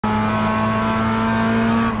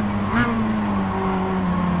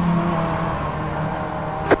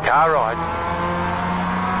Car right.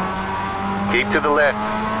 Keep to the left.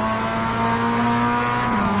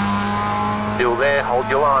 Still there, hold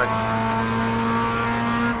your line.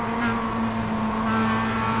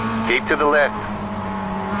 Keep to the left.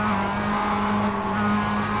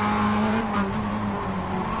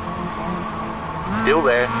 Still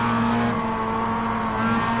there.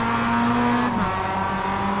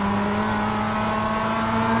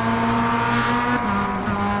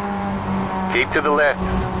 Keep to the left.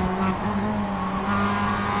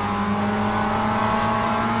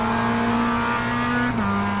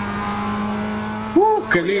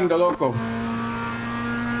 Qué lindo, loco.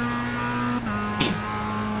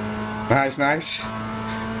 Nice, nice.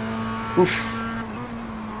 Uf.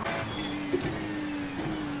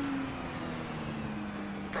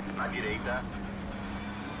 Na direita.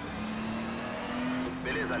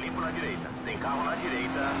 Beleza, limpo na direita. Tem carro na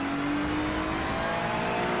direita.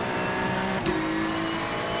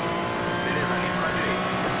 Beleza, limpo na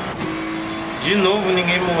direita. De novo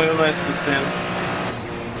ninguém morreu no SDC.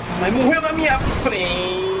 Mas morreu na minha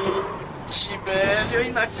frente, velho.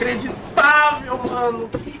 Inacreditável, mano.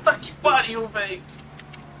 Puta que pariu, velho.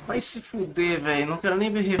 Vai se fuder, velho. Não quero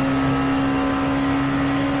nem ver.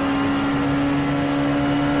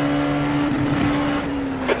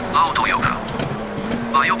 Autójobbra.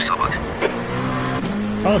 A jobb szabad.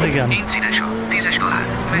 Az igen. Incidens, 10-es talán.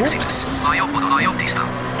 Megszívsz. A jobb oldal, a jobb tiszta.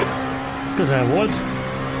 Ez közel volt.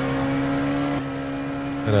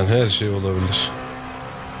 Eren her şey olabilir.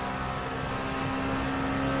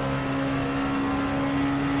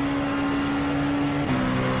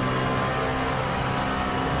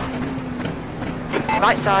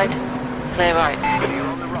 Right side, clear right.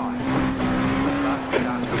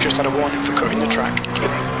 We've just had a warning for cutting the track.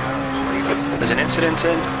 There's an incident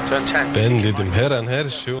in turn 10. Ben dedim her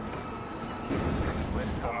şey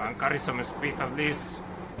Come on, carry some speed at least.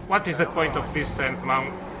 What is the point of this sense,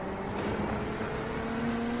 man?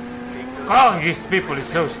 God, these people is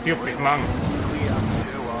so stupid, man.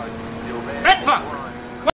 Red fuck!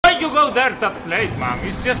 Why you go there that place, man?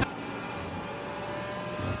 It's just...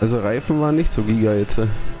 Also Reifen waren nicht so giga jetzt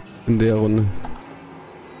in der Runde.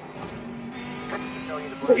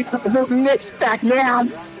 Das ist nicht dein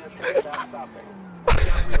Ernst!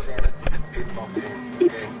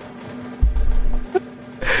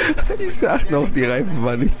 Ich sag noch, die Reifen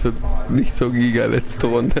waren nicht so giga letzte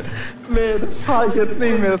Runde. Nee, das fahre ich jetzt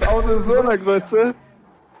nicht mehr. Das Auto ist so in der Größe.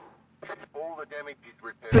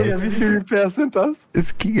 Digga, wie viele Repairs sind das?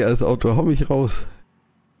 Ist giga das Auto, hau mich raus.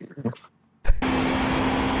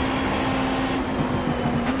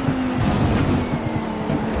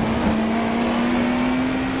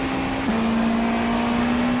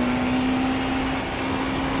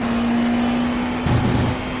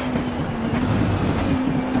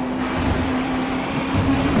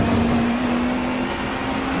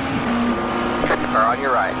 On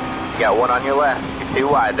your right. Got one on your left. You're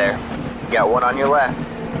too wide there. Got one on your left.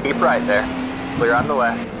 Keep right there. Clear on the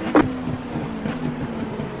left.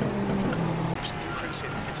 Increasing.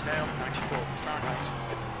 It's now 94 Fahrenheit.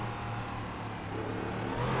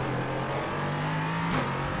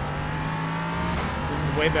 This is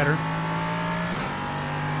way better.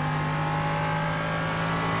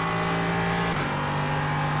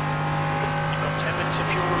 You've got 10 minutes of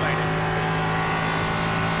fuel remaining.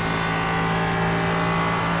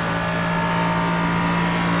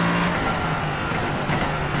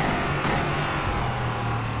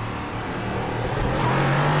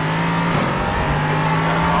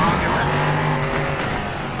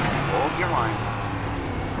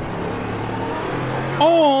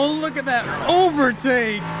 Oh, look at that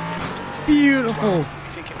overtake! Beautiful. You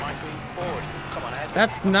think it might be forward? Come on, Ed.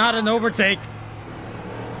 That's not an overtake.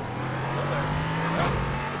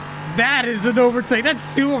 That is an overtake.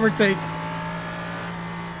 That's two overtakes.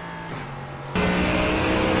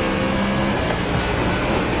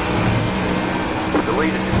 The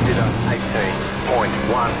leader just did on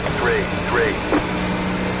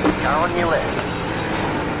 18.133. Car on your left.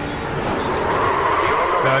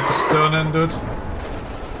 Yeah, just turn in, dude.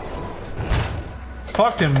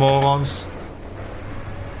 Fucking morons.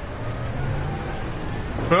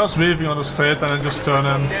 First weaving on the straight and then just turn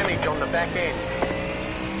in. Damage on the back end.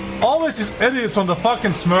 Always these idiots on the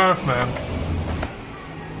fucking Smurf, man.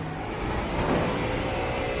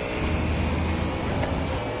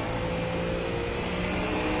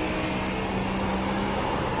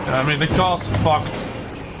 Yeah, I mean, the car's fucked.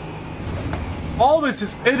 Always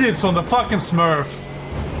these idiots on the fucking Smurf.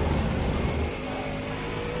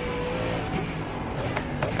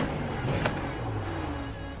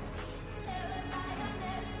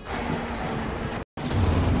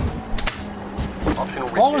 Option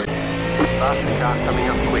Almost. Faster car coming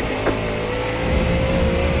up quick.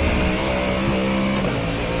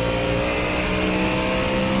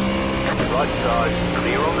 Right side,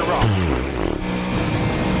 clear on the rock.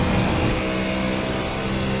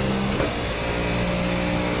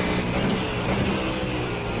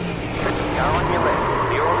 Car on your left,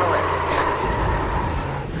 clear on the left.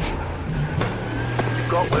 You've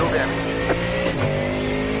got wheel damage.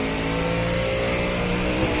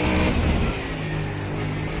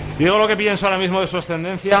 Si digo lo que pienso ahora mismo de su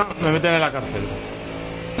ascendencia, me meten en la cárcel.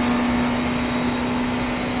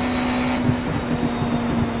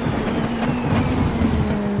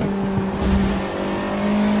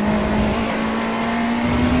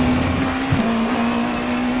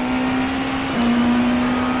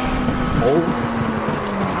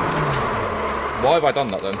 Why have I done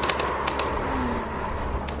that then?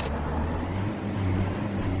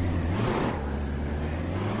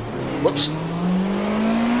 Whoops.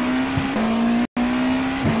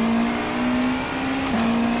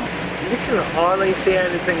 You can hardly see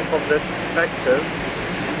anything from this perspective.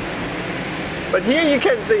 But here you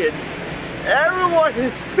can see it. Everyone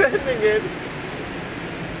is standing in.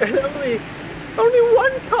 And only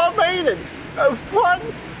one car made it. One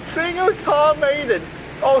single car made it.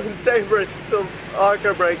 Oh, they were still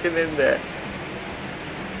arca braking in there.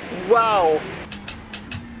 Wow.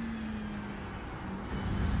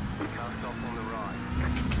 Car stop on the right.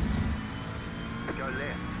 Go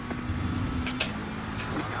left.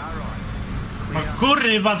 Car right. No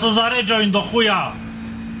kurwa, co za rejoin do chuja!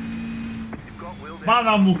 You've got wheel damage.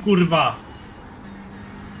 Pana mu kurwa!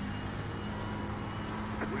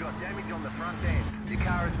 We got damage on the front end. Your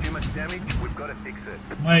car has too much damage. We've got to fix it.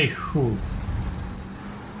 No i chuj.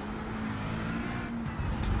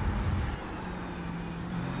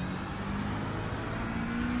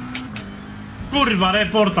 Kurwa,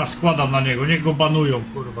 reportaż składam na niego, niech go banują,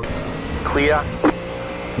 kurwa. Clear.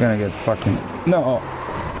 You're gonna get fucking... No.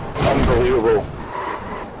 Unbelievable.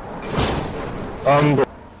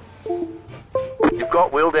 You've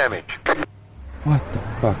got wheel damage. What the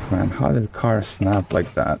fuck, man? How did the car snap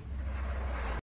like that?